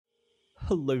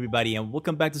Hello everybody and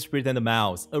welcome back to Spirit and the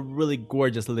Mouse, a really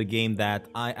gorgeous little game that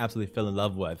I absolutely fell in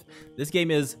love with. This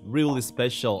game is really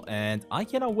special and I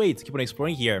cannot wait to keep on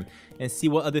exploring here and see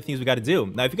what other things we gotta do.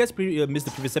 Now if you guys missed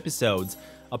the previous episodes,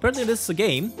 apparently in this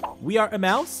game, we are a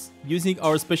mouse using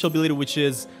our special ability, which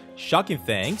is shocking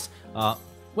things.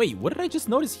 Wait, what did I just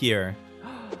notice here?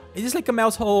 Is this like a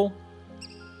mouse hole?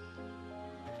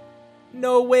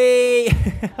 No way!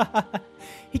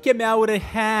 He came out with a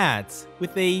hat,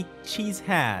 with a cheese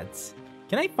hat.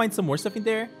 Can I find some more stuff in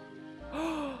there?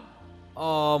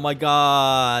 Oh my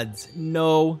god,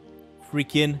 no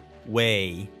freaking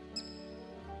way.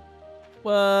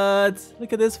 What?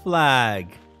 Look at this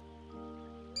flag.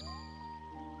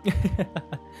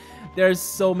 There's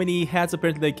so many hats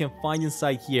apparently that you can find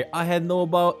inside here. I had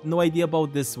no idea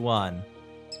about this one.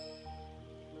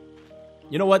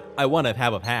 You know what? I want to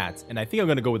have a hat, and I think I'm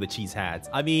gonna go with the cheese hat.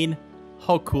 I mean,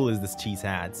 how cool is this cheese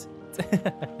hat?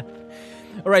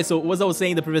 Alright, so as I was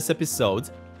saying in the previous episode,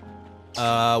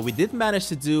 we did manage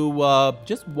to do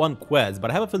just one quest, but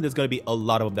I have a feeling there's gonna be a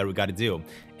lot of them that we gotta do.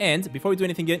 And before we do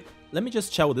anything yet, let me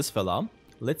just chat with this fella.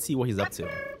 Let's see what he's up to.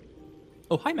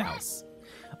 Oh, hi mouse.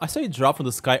 I saw you drop from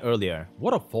the sky earlier.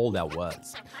 What a fall that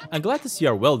was. I'm glad to see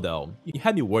you are well though. You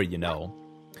had me worried, you know.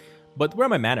 But where are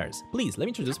my manners? Please, let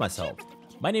me introduce myself.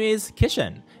 My name is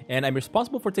Kishan, and I'm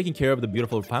responsible for taking care of the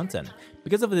beautiful fountain.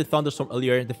 Because of the thunderstorm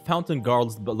earlier, the fountain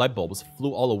guard's light bulbs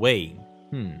flew all away.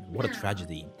 What a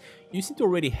tragedy. You seem to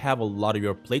already have a lot on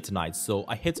your plate tonight, so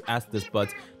I hate to ask this, but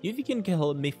do you think you can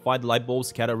help me find the light bulbs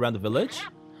scattered around the village?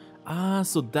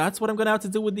 So that's what I'm gonna have to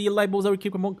do with the light bulbs that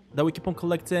we keep on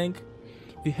collecting?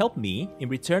 If you help me, in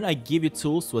return I give you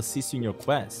tools to assist you in your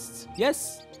quest.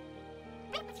 Yes?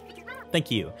 Thank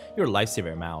you. You're a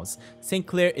lifesaver, mouse. St.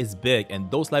 Clair is big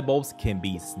and those light bulbs can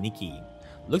be sneaky.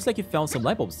 Looks like you found some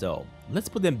light bulbs though. Let's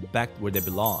put them back where they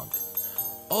belong.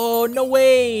 Oh, no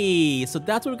way! So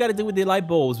that's what we gotta do with the light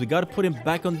bulbs. We gotta put them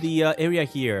back on the area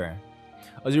here.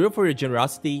 As a reward for your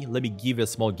generosity, let me give you a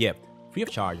small gift. Free of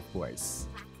charge, of course.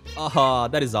 Ah,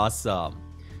 that is awesome.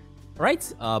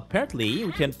 Alright, apparently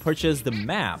we can purchase the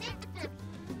map.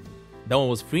 That one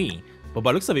was free. But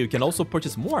by the looks of it, we can also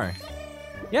purchase more.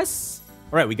 Yes!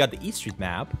 Alright, we got the East Street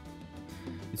map.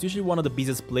 It's usually one of the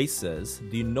busiest places.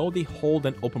 Do you know they hold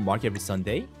an open market every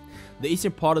Sunday? The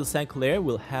eastern part of the St. Clair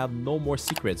will have no more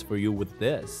secrets for you with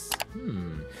this.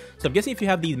 So I'm guessing if you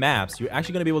have these maps, you're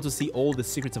actually going to be able to see all the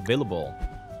secrets available.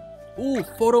 Ooh,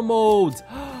 photo mode!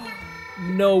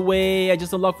 No way, I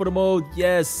just unlocked photo mode.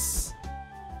 Yes!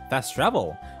 Fast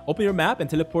travel. Open your map and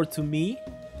teleport to me.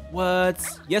 What?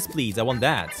 Yes, please, I want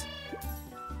that.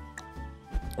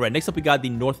 Alright, next up we got the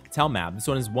North Town map. This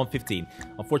one is 150.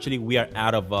 Unfortunately, we are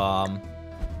out of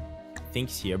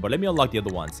things here, but let me unlock the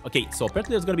other ones. Okay, so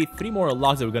apparently there's going to be 3 more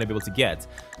unlocks that we're going to be able to get,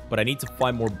 but I need to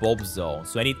find more bulbs though.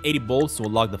 So I need 80 bulbs to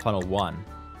unlock the final one.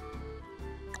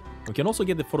 We can also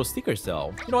get the photo stickers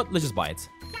though. You know what? Let's just buy it.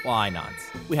 Why not?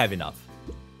 We have enough.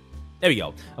 There we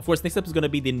go. Of course, next up is going to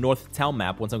be the North Town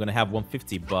map once I'm going to have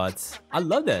 150, but I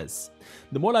love this.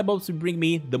 The more light bulbs you bring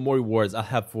me, the more rewards I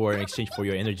have for in exchange for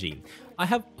your energy. I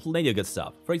have plenty of good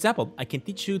stuff. For example, I can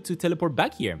teach you to teleport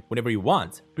back here whenever you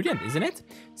want. Brilliant, isn't it?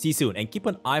 See you soon, and keep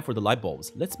an eye for the light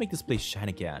bulbs. Let's make this place shine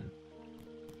again.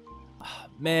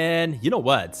 Man, you know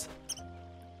what?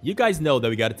 You guys know that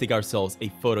we gotta take ourselves a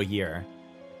photo here.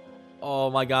 Oh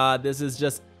my god, this is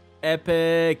just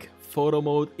epic. Photo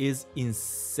mode is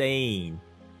insane.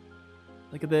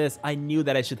 Look at this. I knew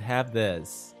that I should have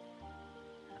this.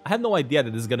 I had no idea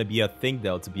that this is gonna be a thing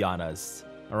though, to be honest.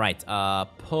 Alright,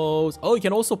 pose. Oh, you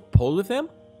can also pose with him?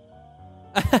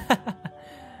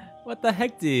 What the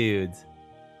heck, dude?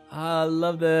 I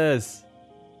love this.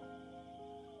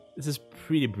 This is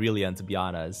pretty brilliant, to be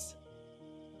honest.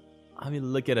 I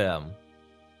mean, look at him.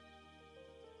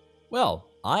 Well,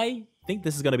 I think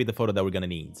this is gonna be the photo that we're gonna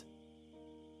need.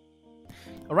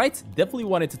 Alright, definitely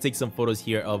wanted to take some photos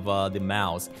here of the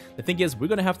mouse. The thing is, we're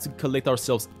gonna have to collect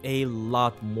ourselves a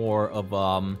lot more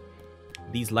of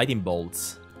these lightning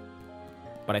bolts.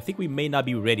 But I think we may not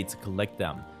be ready to collect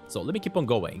them. So let me keep on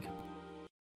going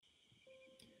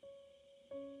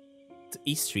to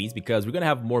East Streets because we're gonna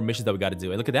have more missions that we gotta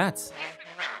do. And look at that.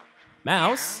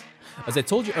 Mouse! As I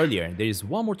told you earlier, there is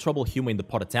one more trouble human in the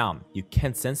part of town. You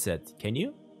can't sense it, can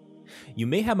you? You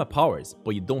may have my powers,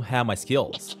 but you don't have my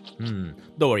skills. Don't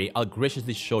worry, I'll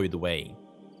graciously show you the way.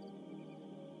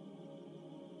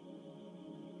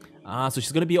 So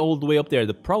she's gonna be all the way up there.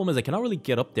 The problem is I cannot really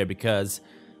get up there because...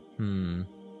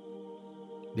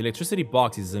 The electricity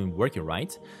box isn't working,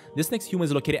 right? This next human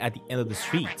is located at the end of the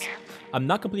street. I'm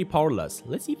not completely powerless.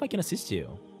 Let's see if I can assist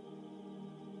you.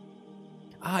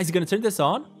 Is he gonna turn this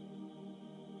on?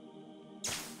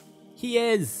 He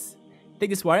is! Take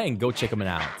this wire and go check him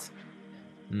out.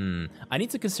 I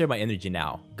need to conserve my energy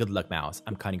now. Good luck, Mouse.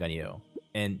 I'm counting on you.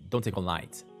 And don't take all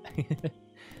night.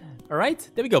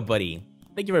 Alright, there we go, buddy.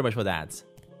 Thank you very much for that.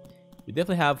 We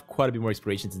definitely have quite a bit more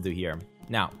exploration to do here.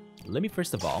 Now, let me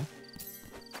first of all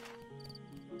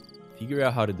figure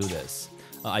out how to do this.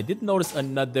 I did notice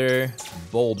another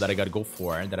bulb that I gotta go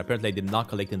for that apparently I did not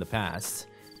collect in the past.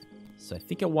 So I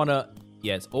think I wanna...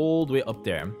 Yeah, it's all the way up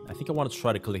there. I think I want to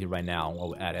try to collect it right now while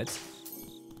we're at it.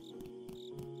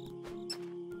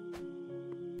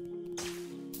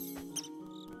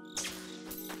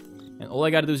 And all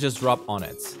I gotta do is just drop on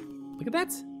it. Look at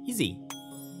that. Easy.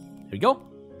 There we go.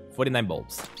 49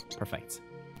 bulbs. Perfect.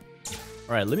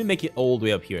 Alright, let me make it all the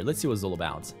way up here. Let's see what it's all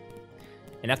about.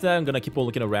 And after that, I'm gonna keep on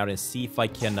looking around and see if I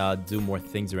can do more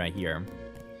things around here.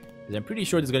 Because I'm pretty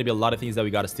sure there's gonna be a lot of things that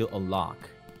we gotta still unlock.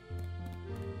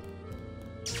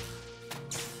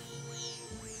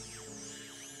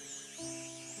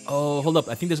 Oh, hold up.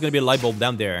 I think there's gonna be a light bulb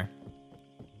down there.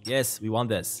 Yes, we want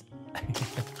this.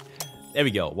 There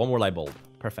we go. One more light bulb.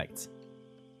 Perfect.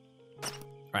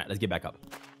 Alright, let's get back up.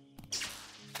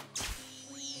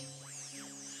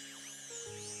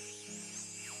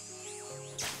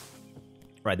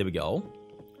 Right, there we go.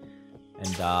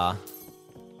 And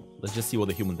let's just see what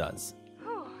the human does.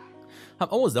 I'm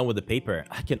almost done with the paper.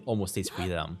 I can almost taste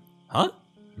freedom. Huh?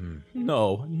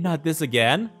 No, not this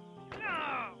again.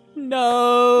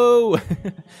 No!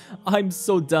 I'm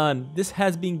so done. This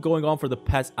has been going on for the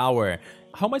past hour.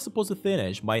 How am I supposed to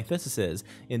finish my thesis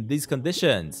in these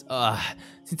conditions?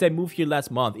 Since I moved here last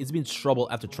month, it's been trouble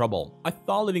after trouble. I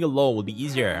thought living alone would be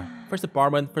easier. First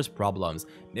apartment, first problems.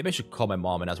 Maybe I should call my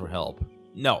mom and ask for help.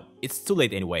 No, it's too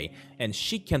late anyway, and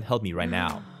she can't help me right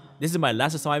now. This is my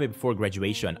last assignment before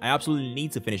graduation. I absolutely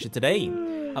need to finish it today.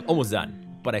 I'm almost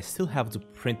done, but I still have to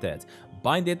print it,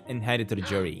 bind it, and hand it to the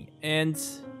jury. And...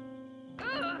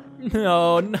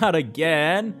 no, not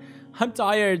again. I'm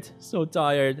tired, so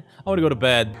tired. I want to go to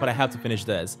bed, but I have to finish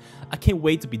this. I can't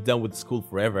wait to be done with school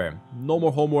forever. No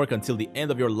more homework until the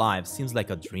end of your life. Seems like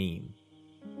a dream.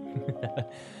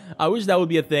 I wish that would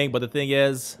be a thing, but the thing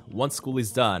is, once school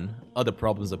is done, other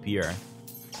problems appear.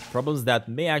 Problems that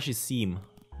may actually seem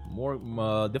more,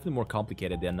 definitely more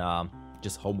complicated than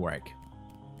just homework.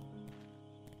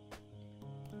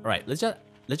 All right, let's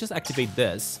just activate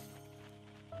this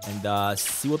and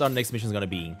see what our next mission is gonna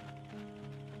be.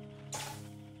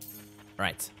 All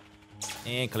right,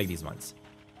 and collect these ones.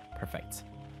 Perfect.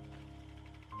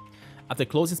 After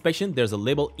close inspection, there's a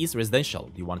label East Residential.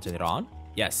 Do you want to turn it on?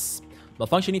 Yes.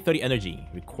 Malfunctioning 30 energy.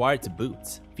 Required to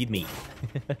boot. Feed me.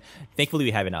 Thankfully,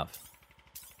 we have enough.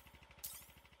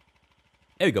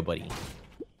 There we go, buddy.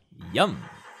 Yum.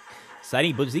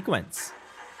 Exciting boot sequence.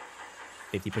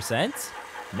 50%.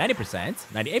 90%.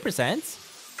 98%.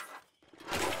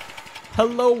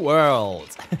 Hello,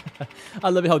 world. I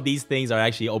love how these things are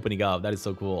actually opening up. That is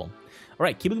so cool.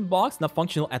 Alright, Kibling box not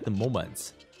functional at the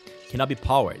moment. Cannot be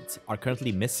powered. Are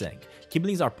currently missing.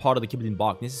 Kiblings are part of the Kibling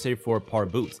box necessary for power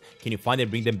boots. Can you find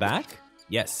and bring them back?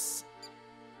 Yes.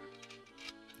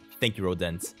 Thank you,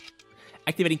 Rodent.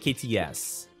 Activating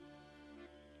KTS.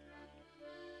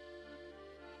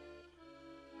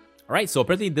 Alright, so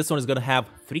apparently this one is gonna have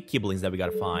 3 Kiblings that we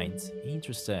gotta find.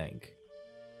 Interesting.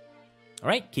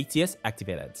 Alright, KTS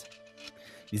activated.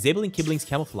 Disabling Kibling's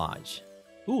camouflage.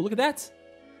 Ooh, look at that.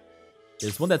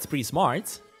 There's one that's pretty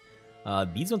smart.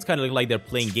 These ones kind of look like they're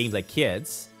playing games like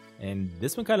kids. And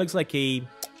this one kind of looks like a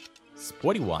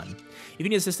sporty one. If you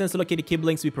need assistance to locate the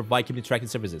Kiblings, we provide Kibling tracking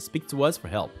services. Speak to us for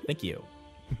help. Thank you.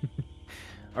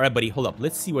 Alright, buddy, hold up.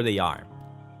 Let's see where they are.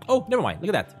 Oh, never mind.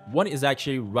 Look at that. One is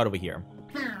actually right over here.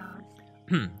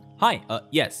 Hi,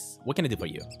 yes. What can I do for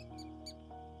you?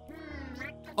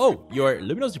 Oh, your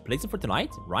Lumino's replacement for tonight,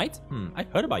 right? I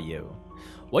heard about you.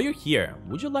 While you're here,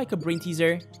 would you like a brain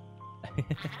teaser?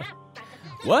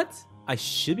 What? I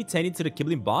should be tending to the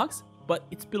Kibling box? But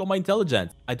it's below my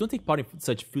intelligence. I don't take part in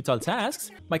such futile tasks.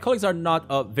 My colleagues are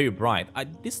not very bright. I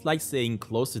dislike staying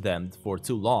close to them for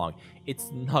too long.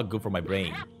 It's not good for my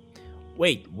brain.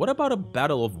 Wait, what about a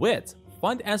battle of wit?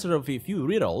 Find the answer of a few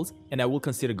riddles, and I will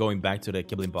consider going back to the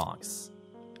Kibling box.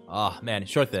 Ah, man,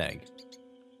 sure thing.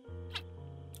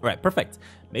 Alright, perfect.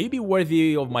 May you be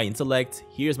worthy of my intellect.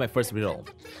 Here's my first riddle.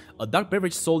 A dark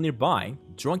beverage sold nearby,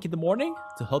 drunk in the morning,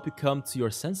 to help you come to your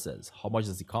senses. How much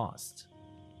does it cost?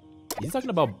 Is he talking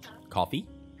about coffee?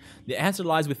 The answer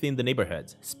lies within the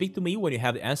neighborhood. Speak to me when you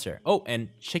have the answer. Oh, and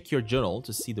check your journal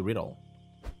to see the riddle.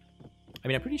 I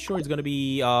mean, I'm pretty sure it's gonna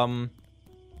be,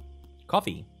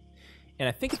 coffee. And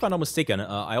I think if I'm not mistaken,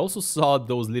 I also saw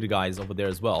those little guys over there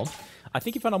as well. I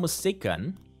think if I'm not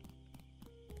mistaken,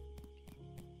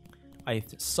 I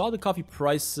saw the coffee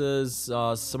prices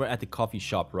somewhere at the coffee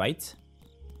shop, right?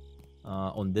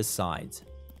 On this side.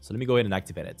 So let me go ahead and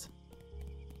activate it.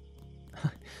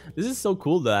 This is so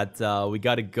cool that we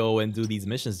gotta go and do these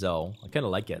missions though. I kinda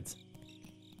like it.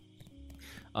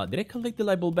 Did I collect the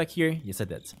light bulb back here? Yes, I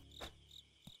did.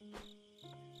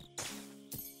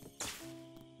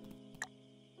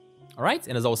 Alright,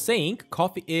 and as I was saying,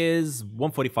 coffee is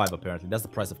 $1.45 apparently. That's the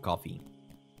price of coffee.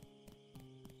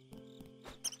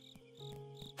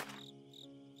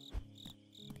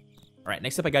 Alright,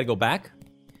 next up I gotta go back,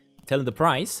 tell him the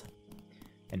price,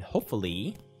 and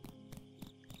hopefully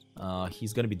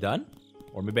he's gonna be done.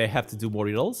 Or maybe I have to do more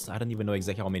riddles. I don't even know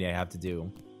exactly how many I have to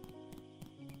do.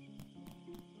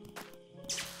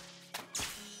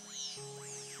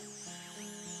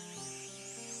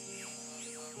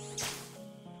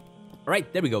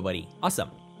 Alright, there we go, buddy. Awesome.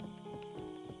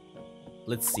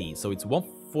 Let's see. So it's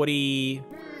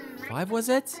 145, was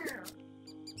it?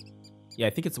 Yeah, I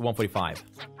think it's 145.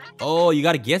 Oh, you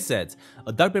gotta guess it.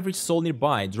 A dark beverage sold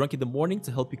nearby, drunk in the morning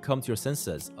to help you come to your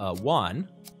senses. 1,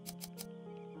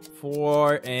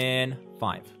 4, and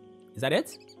 5. Is that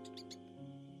it?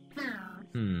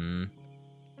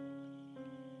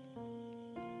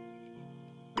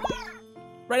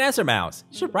 Right answer, Mouse.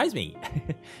 You surprised me.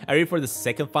 Are you ready for the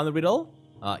second final riddle?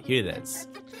 Here it is.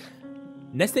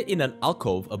 Nested in an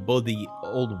alcove above the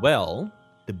old well,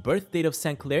 the birth date of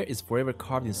St. Clair is forever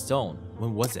carved in stone.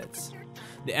 When was it?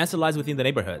 The answer lies within the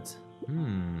neighborhood.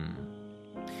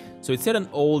 So it said an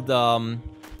old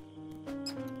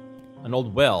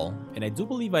well, and I do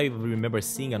believe I remember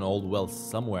seeing an old well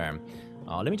somewhere.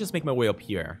 Let me just make my way up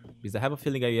here, because I have a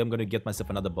feeling I am going to get myself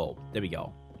another bulb. There we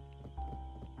go.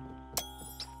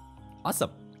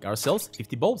 Awesome. Got ourselves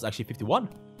 50 bulbs, actually 51.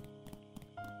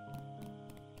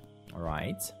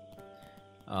 Alright.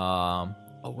 Oh,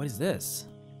 what is this?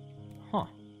 Huh.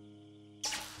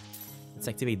 Let's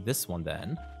activate this one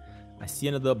then. I see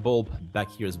another bulb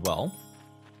back here as well.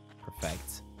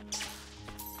 Perfect.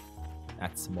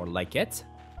 That's more like it.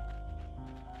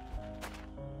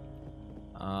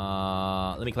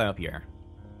 Let me climb up here.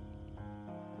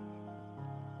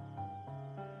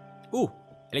 Ooh,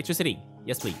 electricity.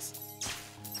 Yes, please.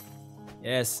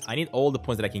 Yes, I need all the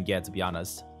points that I can get, to be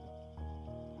honest.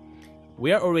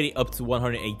 We are already up to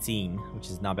 118, which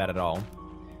is not bad at all.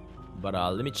 But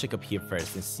let me check up here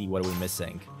first and see what we're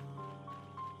missing.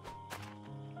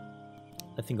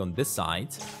 I think on this side.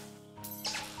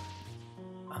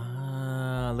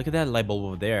 Look at that light bulb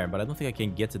over there, but I don't think I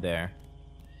can get to there.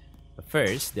 But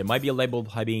first, there might be a light bulb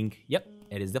hiding. Yep,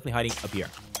 it is definitely hiding up here.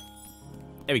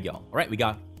 There we go. All right, we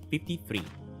got 53.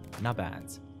 Not bad.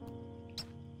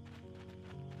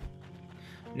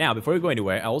 Now, before we go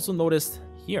anywhere, I also noticed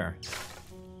here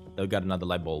that we got another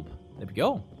light bulb. There we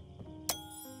go.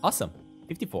 Awesome.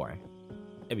 54.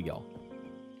 There we go.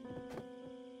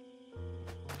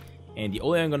 And the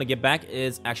only way I'm gonna get back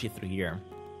is actually through here.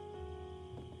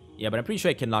 Yeah, but I'm pretty sure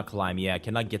I cannot climb. Yeah, I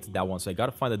cannot get to that one, so I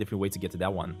gotta find a different way to get to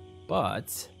that one.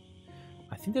 But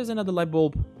I think there's another light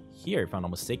bulb here, if I'm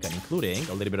not mistaken, including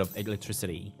a little bit of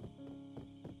electricity.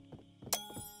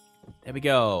 There we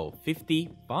go.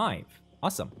 55.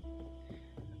 Awesome.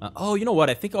 Oh, you know what?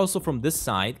 I think also from this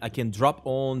side, I can drop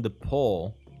on the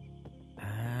pole.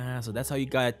 So that's how you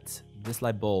got this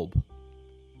light bulb.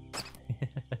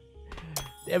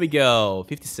 There we go.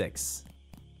 56.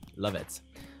 Love it.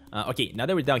 Okay, now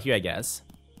that we're down here, I guess.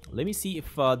 Let me see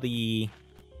if the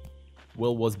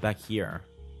well was back here.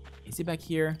 Is it back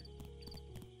here?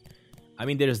 I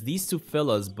mean, there's these two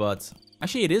fellas, but...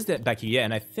 Actually, it is that back here, yeah,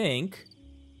 and I think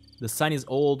the sign is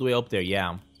all the way up there,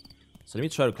 yeah. So let me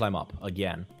try to climb up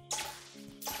again.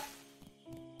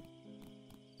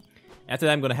 After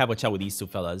that, I'm gonna have a chat with these two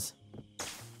fellas.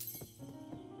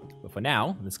 But for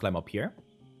now, let's climb up here.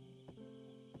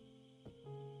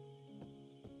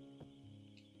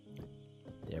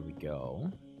 There we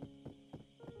go.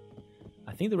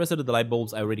 I think the rest of the light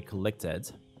bulbs I already collected.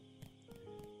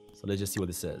 So let's just see what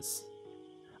this is.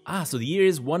 Ah, so the year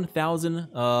is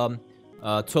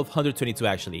 1222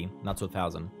 actually, not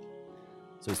 12,000.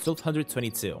 So it's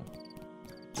 1222.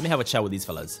 Let me have a chat with these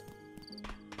fellas.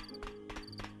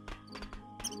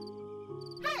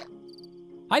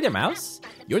 Hi there, Mouse.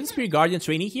 You're the Spirit Guardian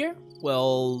trainee here?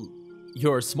 Well,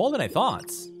 you're smaller than I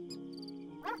thought.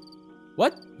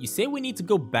 What? You say we need to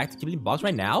go back to Kibling Box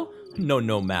right now?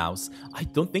 No, Mouse. I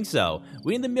don't think so.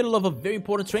 We're in the middle of a very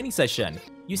important training session.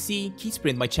 You see,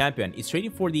 Keysprint, my champion, is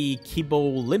training for the Kibo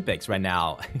Olympics right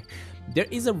now. There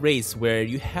is a race where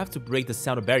you have to break the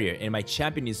sound barrier, and my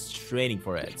champion is training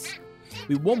for it.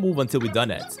 We won't move until we've done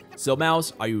it. So,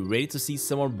 Mouse, are you ready to see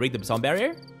someone break the sound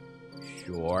barrier?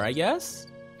 Sure, I guess.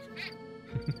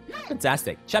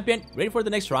 Fantastic. Champion, ready for the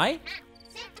next try?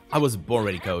 I was born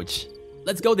ready, coach.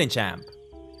 Let's go then, champ.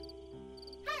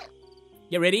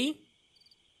 You ready?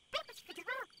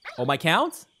 On my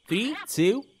count? 3,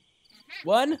 2,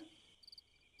 1.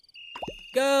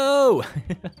 Go!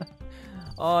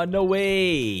 Oh, no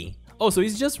way. Oh, so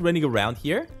he's just running around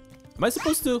here? Am I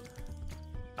supposed to...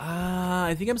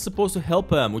 I think I'm supposed to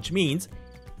help him, which means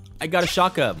I gotta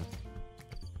shock him.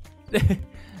 So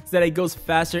that it goes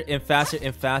faster and faster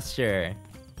and faster.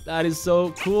 That is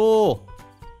so cool.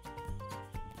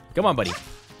 Come on, buddy.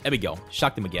 There we go.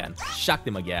 Shocked him again. Shocked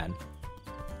him again.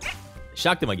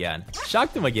 Shocked him again.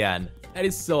 Shocked him again. That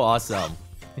is so awesome.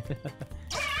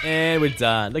 And we're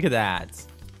done. Look at that.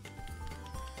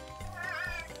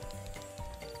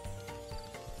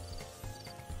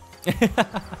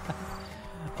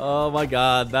 Oh my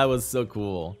god, that was so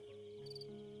cool.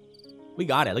 We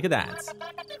got it. Look at that.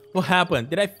 What happened?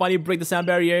 Did I finally break the sound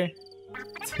barrier?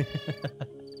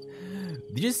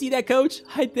 Did you see that, coach?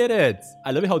 I did it.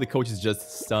 I love how the coach is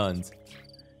just stunned.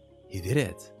 He did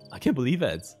it. I can't believe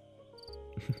it.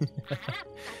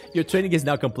 Your training is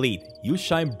now complete. You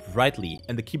shine brightly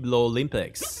in the Kiblo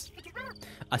Olympics.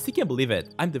 I still can't believe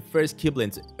it. I'm the first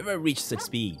Kiblin to ever reach such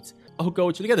speed. Oh,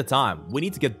 coach, look at the time. We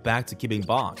need to get back to keeping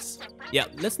box. Yeah,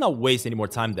 let's not waste any more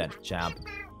time then, champ.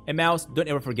 And Mouse, don't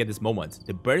ever forget this moment.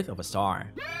 The birth of a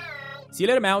star. See you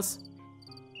later, Mouse.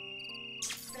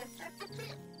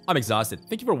 I'm exhausted.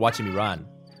 Thank you for watching me run.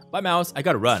 Bye, Mouse. I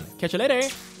gotta run. Catch you later.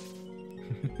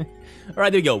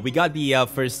 Alright, there we go. We got the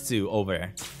first two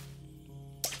over.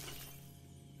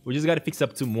 We just gotta fix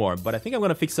up 2 more. But I think I'm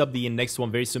gonna fix up the next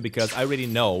one very soon because I already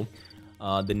know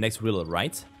the next riddle,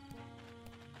 right?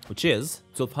 Which is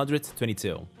 1222.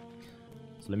 So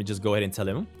let me just go ahead and tell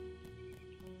him.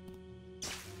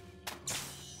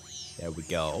 There we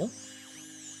go.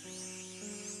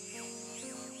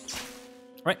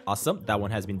 Alright, awesome. That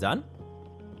one has been done.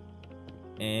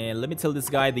 And let me tell this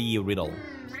guy the riddle.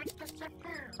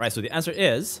 Alright, so the answer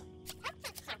is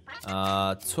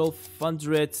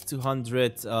 1200,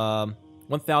 200,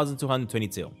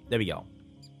 1222. There we go.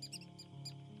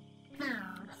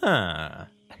 Huh.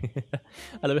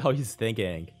 I love how he's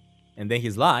thinking. And then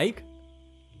he's like...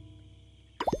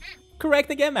 Correct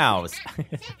again, Mouse.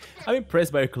 I'm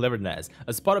impressed by your cleverness.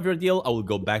 As part of your deal, I will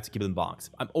go back to Kibble Box.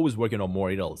 I'm always working on more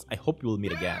riddles. I hope we will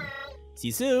meet again. See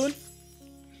you soon.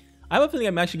 I have a feeling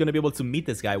I'm actually going to be able to meet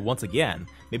this guy once again.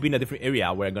 Maybe in a different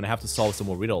area where I'm going to have to solve some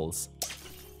more riddles.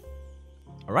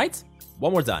 Alright,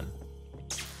 one more done.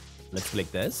 Let's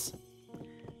click this.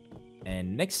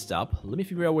 And next up, let me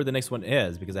figure out where the next one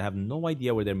is because I have no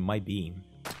idea where there might be.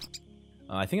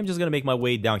 I think I'm just going to make my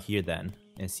way down here then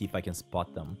and see if I can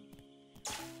spot them.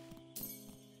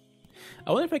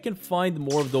 I wonder if I can find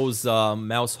more of those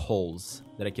mouse holes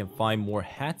that I can find more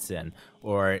hats in,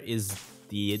 or is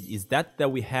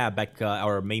that we have back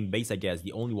our main base, I guess,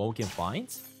 the only one we can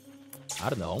find? I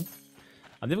don't know.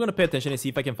 I'm never gonna pay attention and see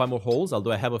if I can find more holes,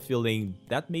 although I have a feeling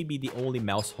that may be the only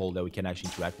mouse hole that we can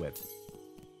actually interact with.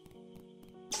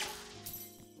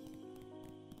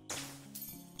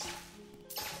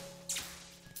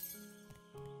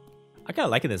 I kind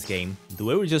of like in this game the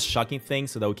way we're just shocking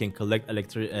things so that we can collect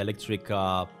electric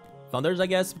thunders, I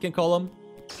guess we can call them.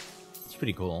 It's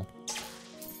pretty cool.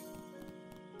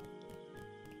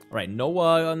 All right, no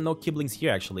Kiblings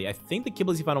here actually. I think the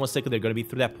Kiblings, if I'm not mistaken, they're gonna be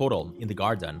through that portal in the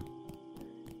garden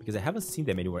because I haven't seen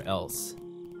them anywhere else.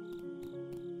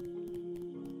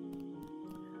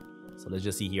 So let's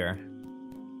just see here.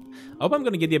 I hope I'm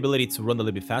gonna get the ability to run a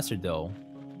little bit faster though,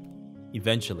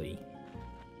 eventually.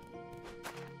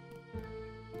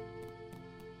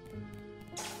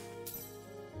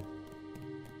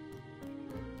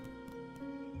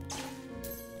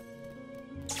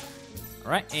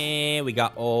 Alright, and we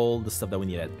got all the stuff that we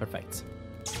needed. Perfect.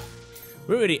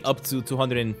 We're already up to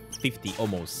 250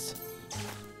 almost.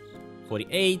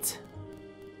 48.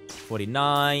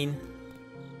 49.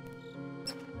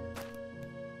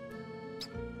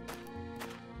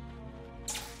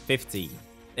 50.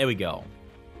 There we go.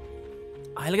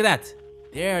 Ah, look at that.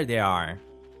 There they are.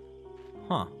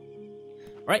 Huh.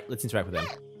 Alright, let's interact with them.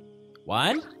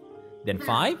 1. Then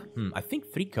 5. I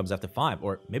think 3 comes after 5.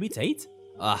 Or maybe it's 8?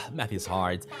 Math is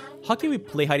hard. How can we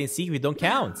play hide and seek if we don't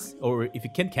count? Or if you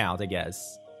can count, I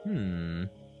guess. You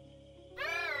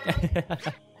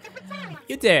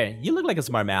there, you look like a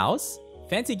smart mouse.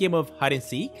 Fancy game of hide and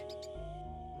seek?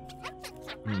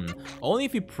 Only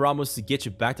if we promise to get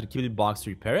you back to the Kibble box to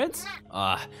repair it?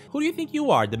 Who do you think you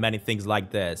are demanding things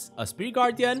like this? A spirit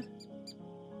guardian?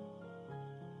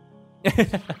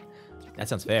 That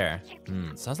sounds fair.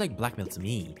 Sounds like blackmail to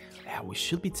me. Yeah, we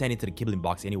should be tending to the Kibling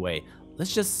box anyway.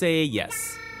 Let's just say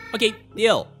yes. Okay,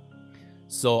 deal.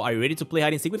 So, are you ready to play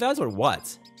hide and seek with us or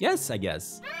what? Yes, I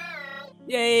guess.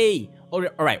 Yay!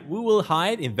 Alright, we will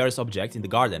hide in various objects in the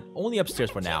garden, only upstairs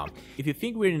for now. If you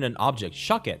think we're in an object,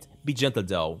 shock it. Be gentle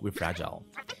though, we're fragile.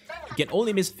 You can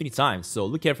only miss 50 times, so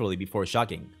look carefully before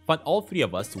shocking. Find all 3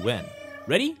 of us to win.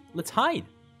 Ready? Let's hide!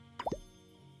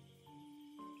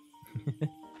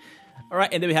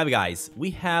 Alright, and there we have it, guys.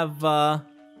 We have to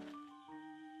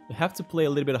play a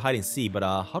little bit of hide and seek, but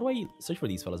how do I search for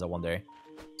these fellas, I wonder?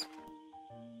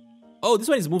 Oh, this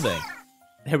one is moving.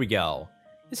 There we go.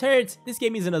 This hurts. This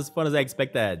game isn't as fun as I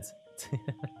expected.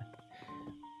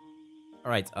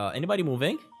 Alright, anybody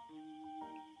moving?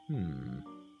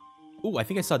 Ooh, I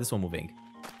think I saw this one moving.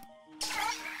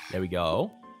 There we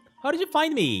go. How did you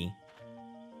find me?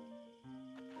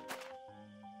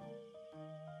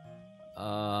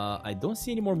 I don't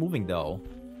see any more moving though.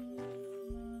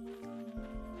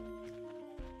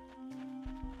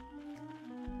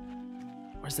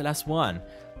 Where's the last one?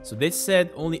 So they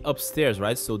said only upstairs,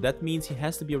 right? So that means he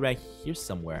has to be around here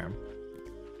somewhere.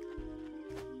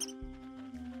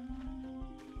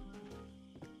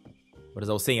 But as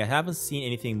I was saying, I haven't seen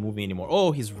anything moving anymore.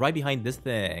 Oh, he's right behind this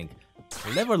thing.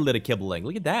 Clever little Kibling.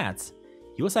 Look at that.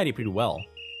 He was hiding pretty well.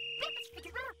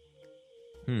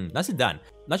 Nicely done.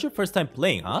 Not your first time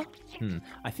playing, huh?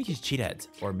 I think he's cheated.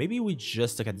 Or maybe we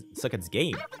just suck at this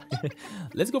game.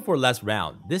 Let's go for a last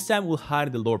round. This time we'll hide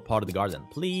in the lower part of the garden.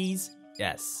 Please?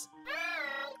 Yes.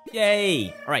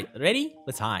 Yay! Alright, ready?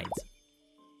 Let's hide.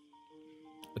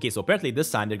 Okay, so apparently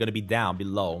this time they're gonna be down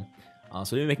below.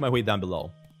 So let me make my way down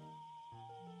below.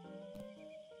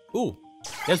 Ooh,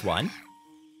 there's one.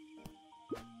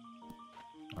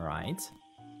 Alright.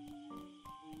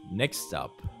 Next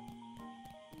up.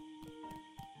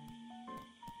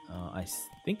 I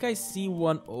think I see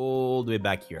one all the way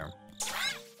back here.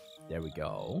 There we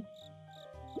go.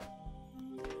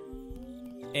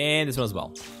 And this one as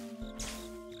well.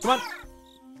 Come on.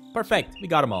 Perfect. We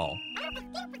got them all.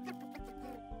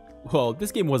 Well,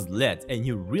 this game was lit, and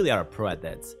you really are a pro at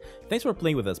that. Thanks for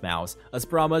playing with us, Mouse. As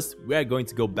promised, we are going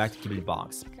to go back to Kibling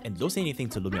Box. And don't say anything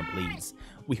to Lumion, please.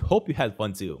 We hope you had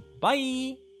fun too.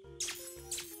 Bye!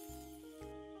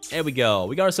 There we go.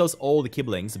 We got ourselves all the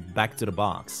Kiblings back to the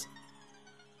box.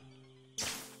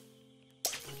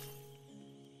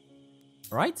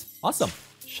 Alright, awesome.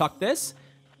 Shock this.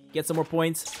 Get some more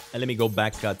points. And let me go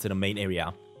back to the main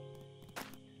area.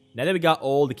 Now that we got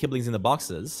all the Kiblings in the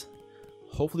boxes,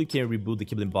 hopefully we can reboot the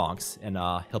Kibling box and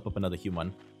help up another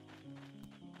human.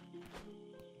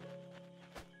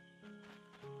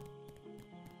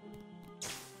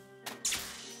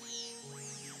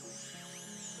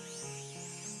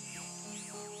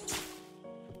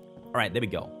 Alright, there we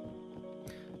go.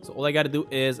 So all I gotta do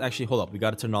is actually, hold up, we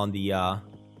gotta turn on the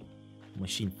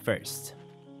machine first.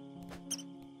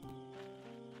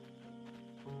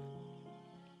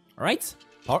 Alright,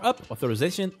 power up,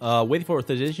 authorization, waiting for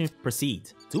authorization,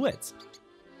 proceed. Do it.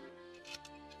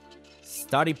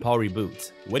 Starting power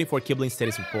reboot, waiting for Kibling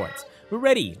status report. We're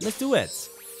ready, let's do it.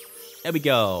 There we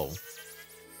go.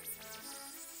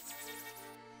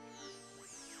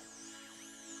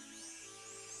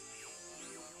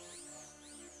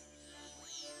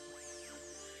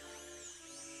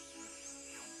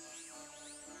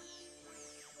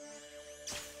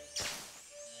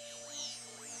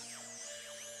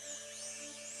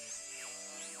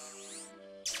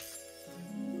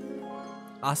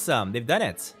 Awesome, they've done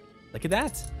it. Look at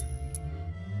that.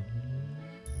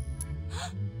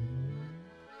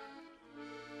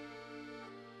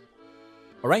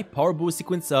 Alright, power boost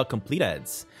sequence completed.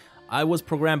 I was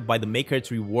programmed by the maker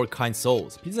to reward kind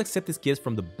souls. Please accept this gift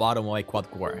from the bottom of my quad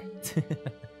core.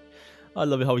 I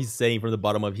love how he's saying from the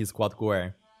bottom of his quad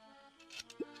core.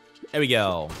 There we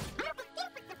go.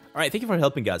 Alright, thank you for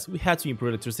helping us. We had to improve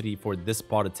electricity for this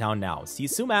part of town now. See you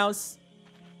soon, Mouse.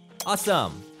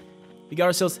 Awesome. We got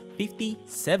ourselves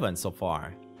 57 so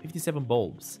far. 57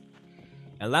 bulbs.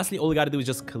 And lastly, all we gotta do is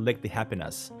just collect the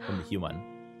happiness from the human.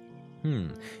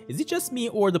 Is it just me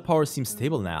or the power seems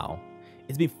stable now?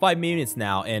 It's been 5 minutes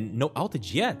now and no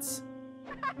outage yet.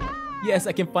 Yes,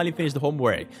 I can finally finish the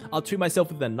homework. I'll treat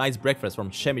myself with a nice breakfast from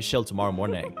Chez Michel tomorrow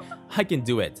morning. I can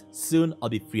do it. Soon I'll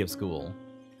be free of school.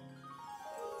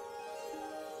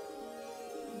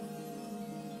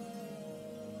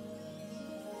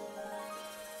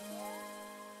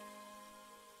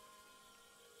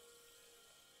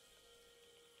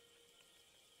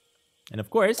 And of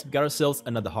course, we got ourselves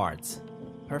another heart.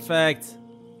 Perfect.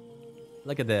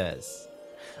 Look at this.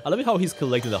 I love how he's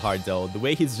collecting the heart though. The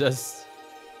way he's just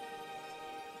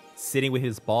sitting with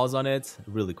his paws on it.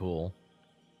 Really cool.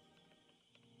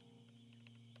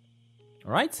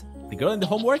 Alright, the girl and the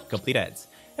homework completed.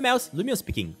 Hey Mouse, Lumio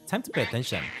speaking. Time to pay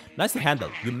attention. Nicely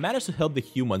handled. You managed to help the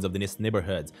humans of this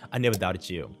neighborhood. I never doubted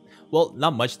you. Well,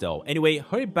 not much though. Anyway,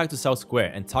 hurry back to South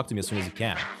Square and talk to me as soon as you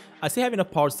can. I still have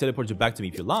enough power to teleport you back to me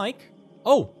if you like.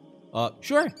 Oh,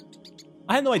 sure.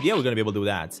 I had no idea we were gonna be able to do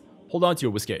that. Hold on to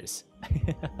your whiskers.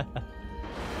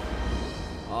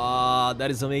 Ah,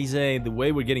 that is amazing. The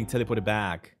way we're getting teleported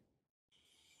back.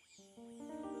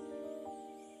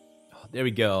 Oh, there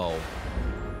we go.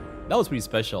 That was pretty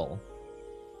special.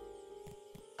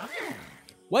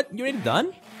 What? You're already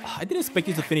done? I didn't expect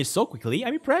you to finish so quickly.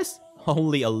 I'm impressed.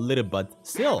 Only a little, but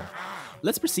still.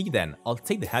 Let's proceed then. I'll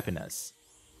take the happiness.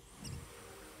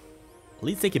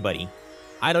 Please take it, buddy.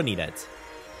 I don't need it.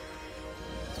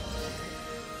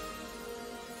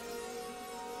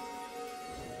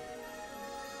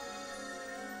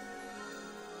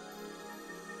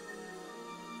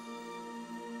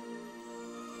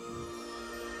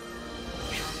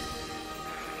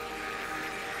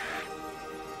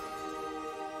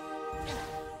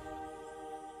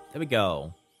 There we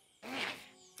go.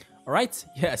 Alright,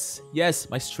 yes,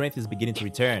 my strength is beginning to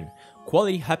return.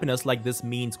 Quality happiness like this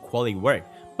means quality work.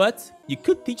 But you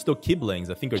could teach those Kiblings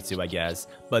a thing or two, I guess.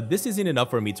 But this isn't enough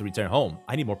for me to return home.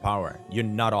 I need more power. You're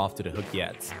not off to the hook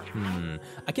yet.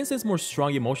 I can sense more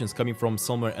strong emotions coming from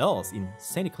somewhere else in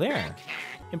St. Clair.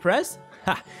 Impressed?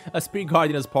 Ha! A spirit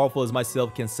guardian as powerful as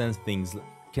myself can sense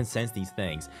these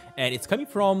things, and it's coming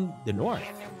from the north.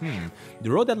 The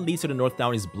road that leads to the north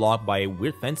town is blocked by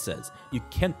weird fences. You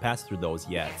can't pass through those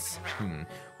yet.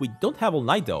 We don't have all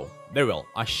night though. Very well,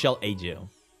 I shall aid you.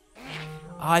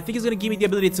 I think it's gonna give me the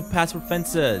ability to pass through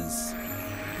fences.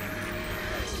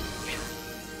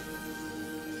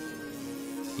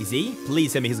 Is he?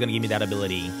 Please tell me he's gonna give me that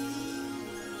ability.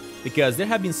 Because there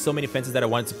have been so many fences that I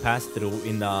wanted to pass through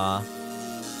in the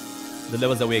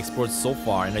levels that we explored so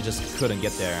far, and I just couldn't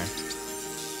get there.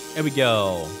 There we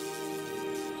go.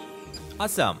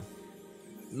 Awesome.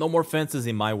 No more fences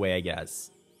in my way, I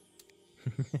guess.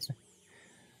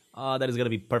 That is gonna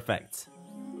be perfect.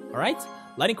 Alright,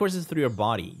 lighting courses through your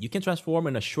body. You can transform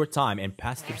in a short time and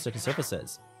pass through certain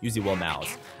surfaces. Use the wall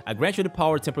mouse. I grant you the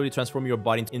power to temporarily transform your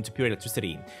body into pure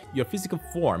electricity. Your physical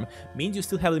form means you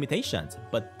still have limitations,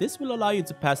 but this will allow you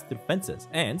to pass through fences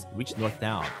and reach North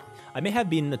Town. I may have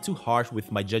been too harsh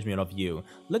with my judgment of you.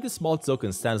 Let this small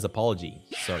token stand as apology,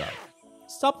 sort of.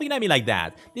 Stop looking at me like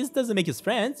that. This doesn't make us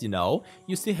friends, you know.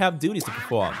 You still have duties to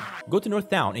perform. Go to North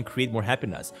Town and create more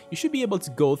happiness. You should be able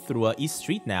to go through East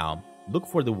Street now. Look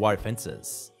for the wire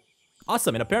fences.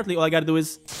 Awesome, and apparently all I gotta do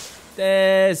is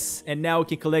this. And now we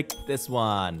can collect this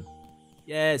one.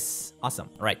 Yes, awesome.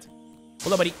 Alright.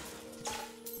 Hold on, buddy.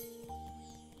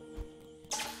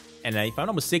 And if I'm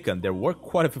not mistaken, there were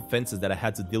quite a few fences that I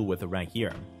had to deal with around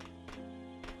here.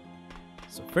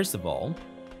 So first of all,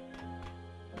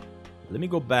 let me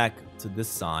go back to this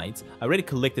side. I already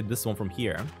collected this one from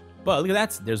here. But look at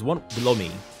that, there's one below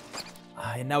me.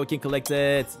 And now we can collect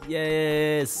it.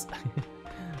 Yes!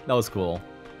 That was cool.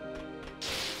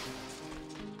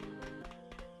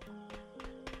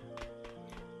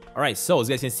 Alright, so as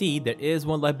you guys can see, there is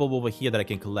one light bulb over here that I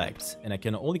can collect. And I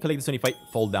can only collect this one if I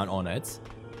fall down on it.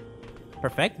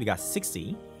 Perfect, we got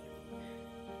 60.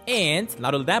 And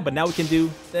not only that, but now we can do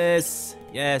this.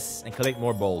 Yes, and collect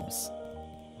more bulbs.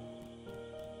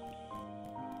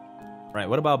 Right,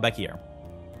 what about back here?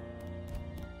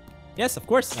 Yes, of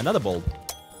course, another bulb.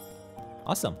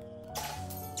 Awesome.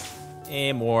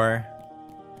 And more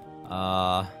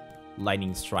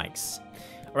lightning strikes.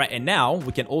 Alright, and now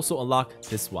we can also unlock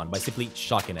this one by simply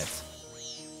shocking it.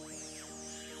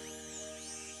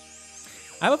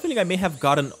 I have a feeling I may have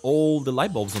gotten all the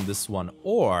light bulbs on this one,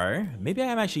 or maybe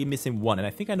I'm actually missing one, and I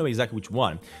think I know exactly which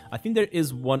one. I think there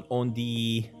is one on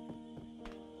the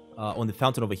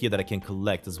fountain over here that I can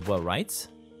collect as well, right?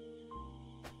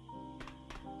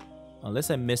 Unless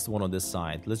I missed one on this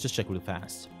side. Let's just check real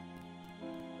fast.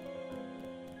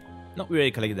 No, we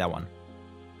already collected that one.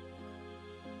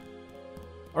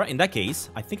 Alright, in that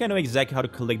case, I think I know exactly how to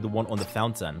collect the one on the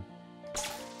fountain.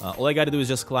 All I gotta do is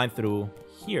just climb through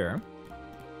here.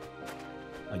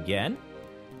 Again.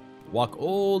 Walk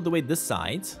all the way this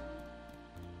side.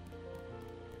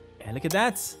 And look at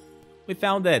that. We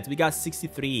found it. We got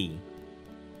 63.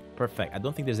 Perfect. I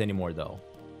don't think there's any more though.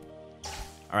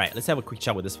 Alright, let's have a quick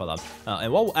chat with this fella.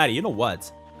 And while we're at it, you know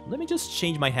what? Let me just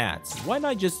change my hat. Why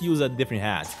not just use a different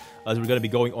hat? As we're gonna be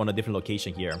going on a different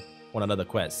location here. On another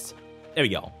quest. There we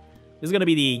go. This is gonna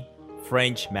be the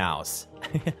French mouse.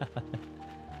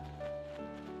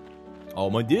 Oh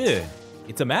my dude.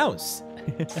 It's a mouse.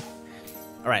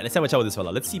 Alright, let's have a chat with this fella.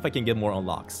 Let's see if I can get more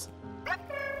unlocks.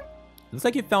 Looks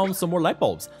like you found some more light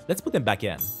bulbs. Let's put them back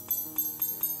in.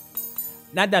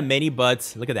 Not that many,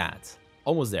 but look at that.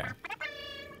 Almost there.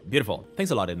 Beautiful.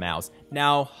 Thanks a lot, Mouse.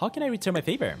 Now, how can I return my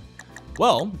favor?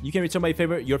 Well, you can return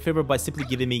your favor by simply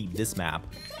giving me this map.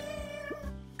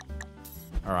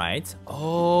 Alright.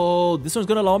 Oh, this one's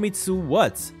gonna allow me to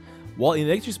what? While in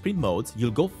electric sprint mode, you'll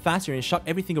go faster and shock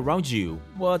everything around you.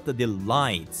 What a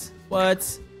delight.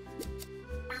 What?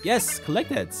 Yes,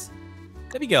 collect it.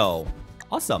 There we go.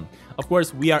 Awesome. Of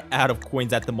course, we are out of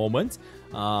coins at the moment.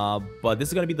 But this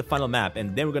is gonna be the final map.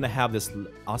 And then we're gonna have this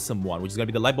awesome one, which is gonna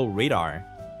be the light bulb radar.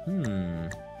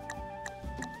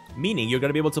 Meaning you're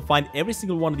gonna be able to find every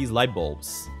single one of these light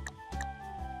bulbs.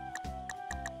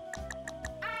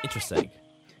 Interesting.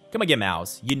 Come again,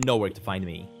 Mouse. You know where to find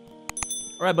me.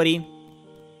 Alright, buddy.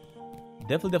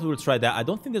 Definitely will try that. I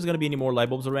don't think there's gonna be any more light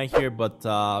bulbs around here, but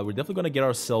we're definitely gonna get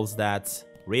ourselves that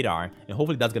radar, and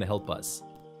hopefully that's gonna help us.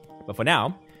 But for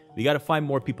now, we gotta find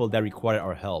more people that require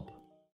our help.